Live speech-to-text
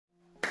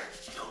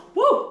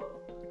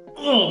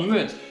Oh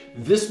man,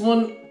 this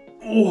one,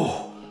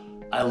 oh,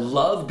 I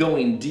love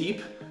going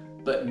deep,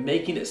 but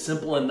making it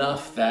simple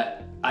enough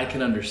that I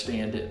can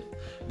understand it.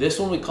 This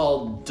one we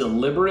call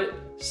deliberate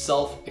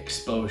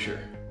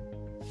self-exposure.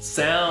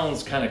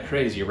 Sounds kind of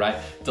crazy, right?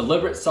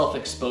 Deliberate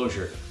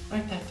self-exposure.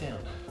 Write that down.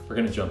 We're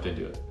gonna jump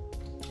into it.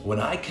 When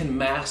I can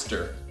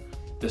master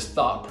this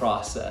thought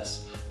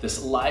process,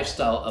 this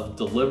lifestyle of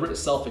deliberate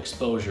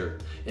self-exposure,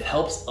 it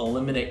helps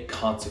eliminate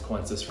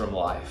consequences from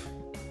life.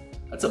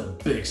 That's a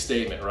big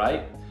statement,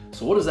 right?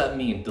 So what does that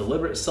mean?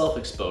 Deliberate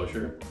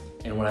self-exposure,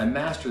 and when I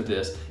master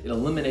this, it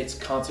eliminates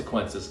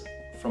consequences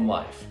from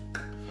life.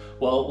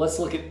 Well, let's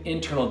look at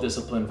internal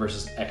discipline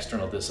versus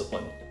external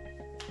discipline.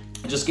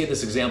 I just gave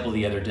this example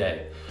the other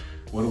day.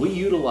 When we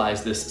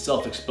utilize this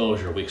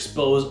self-exposure, we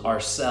expose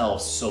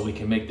ourselves so we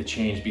can make the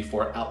change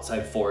before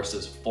outside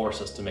forces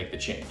force us to make the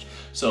change.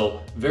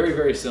 So very,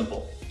 very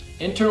simple.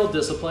 Internal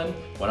discipline,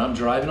 when I'm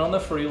driving on the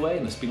freeway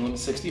and the speed limit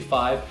is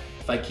 65,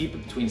 if I keep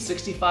it between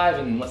 65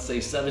 and let's say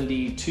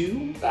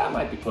 72, that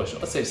might be pushing,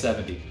 let's say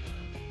 70.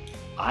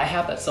 I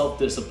have that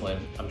self-discipline,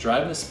 I'm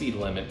driving the speed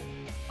limit,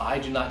 I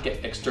do not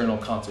get external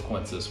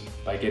consequences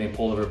by getting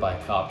pulled over by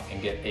a cop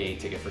and get a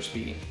ticket for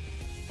speeding.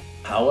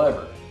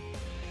 However,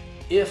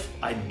 if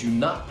I do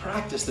not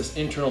practice this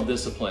internal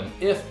discipline,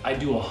 if I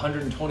do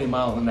 120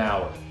 miles an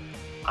hour,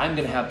 I'm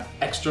gonna have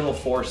external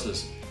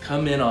forces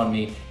come in on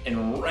me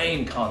and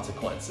rain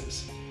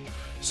consequences.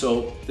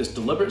 So this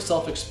deliberate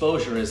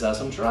self-exposure is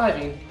as I'm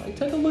driving, I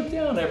tend to look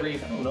down every,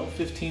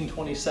 15,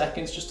 20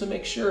 seconds just to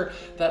make sure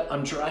that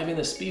I'm driving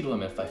the speed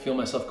limit. If I feel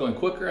myself going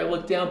quicker, I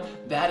look down.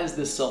 That is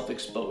this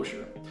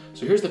self-exposure.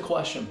 So here's the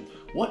question.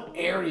 What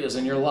areas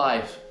in your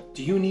life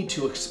do you need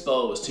to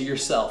expose to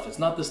yourself? It's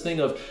not this thing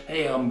of,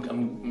 hey, I'm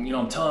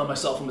telling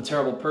myself I'm a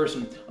terrible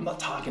person. I'm not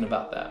talking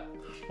about that.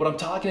 What I'm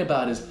talking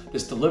about is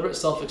this deliberate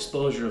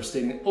self-exposure of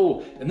stating,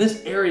 oh, in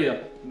this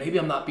area, maybe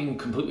I'm not being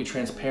completely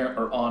transparent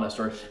or honest,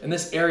 or in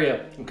this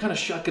area, I'm kind of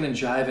shucking and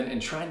jiving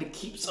and trying to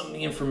keep some of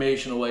the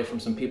information away from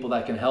some people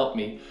that can help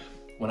me.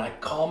 When I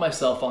call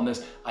myself on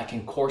this, I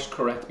can course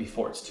correct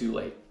before it's too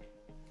late.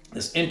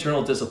 This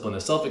internal discipline,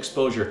 the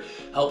self-exposure,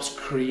 helps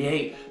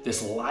create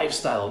this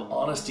lifestyle of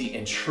honesty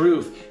and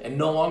truth, and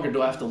no longer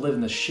do I have to live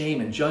in the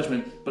shame and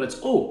judgment, but it's,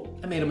 oh,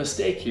 I made a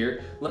mistake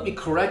here. Let me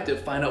correct it,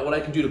 find out what I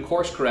can do to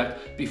course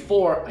correct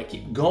before I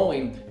keep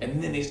going, and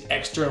then these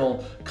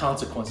external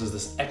consequences,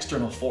 this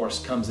external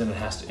force comes in and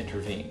has to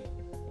intervene.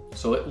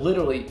 So it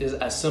literally is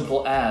as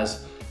simple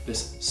as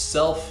this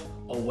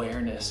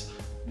self-awareness,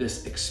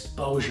 this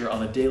exposure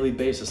on a daily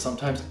basis,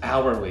 sometimes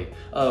hourly,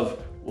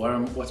 of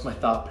what's my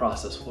thought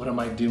process? What am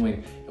I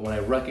doing? And when I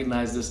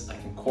recognize this, I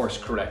can course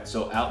correct.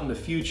 So out in the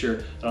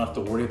future, I don't have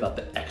to worry about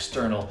the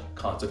external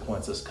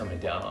consequences coming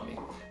down on me.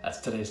 That's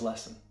today's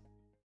lesson.